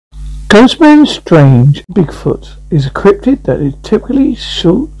Ghostman's strange Bigfoot is a cryptid that is typically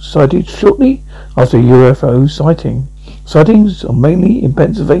sighted shortly after a UFO sighting. Sightings are mainly in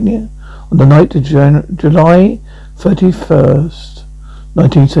Pennsylvania on the night of July 31st,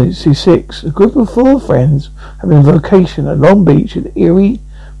 1966. A group of 4 friends having a vacation at Long Beach in Erie,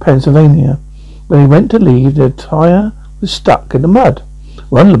 Pennsylvania. When they went to leave, their tire was stuck in the mud.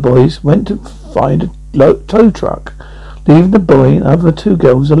 One of the boys went to find a tow truck, leaving the boy and other 2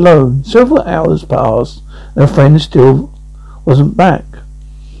 girls alone. Several hours passed, and their friend still wasn't back.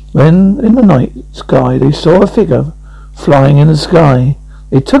 When, in the night sky, they saw a figure flying in the sky.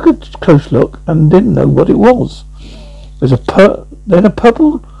 They took a close look and didn't know what it was. Then a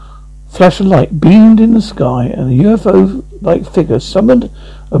purple flash of light beamed in the sky, and a UFO-like figure summoned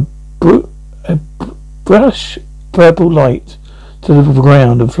a brush purple light to the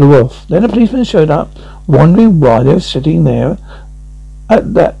ground and flew off. Then a policeman showed up, wondering why they were sitting there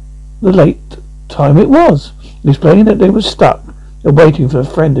at the late time it was. He explained that they were stuck. They were waiting for a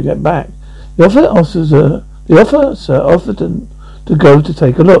friend to get back. The officer offered them to go to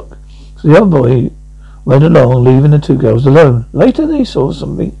take a look. So the other boy went along, leaving the 2 girls alone. Later they saw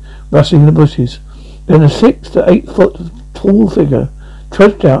something rustling in the bushes. Then a 6 to 8 foot tall figure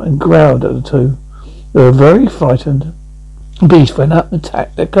trudged out and growled at the 2. They were very frightened. The beast went up and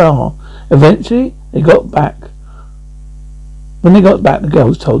attacked their car. Eventually they got back. When they got back, the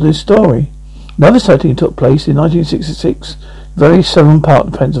girls told their story. Another sighting took place in 1966, very southern part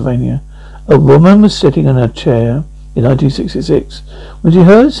of Pennsylvania. A woman was sitting in her chair in 1966 when she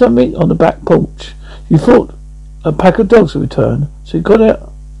heard something on the back porch. She thought a pack of dogs would return, so she got her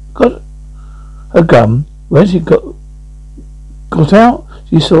gun. When she got out,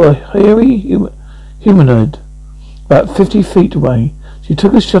 she saw a hairy humanoid about 50 feet away. She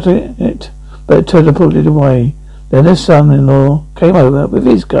took a shot at it, but it teleported away. Then her son-in-law came over with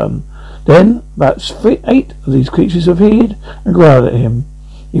his gun. Then about 8 of these creatures appeared and growled at him.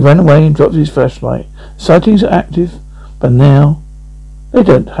 He ran away and dropped his flashlight. Sightings are active, but now they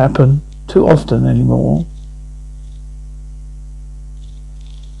don't happen too often anymore.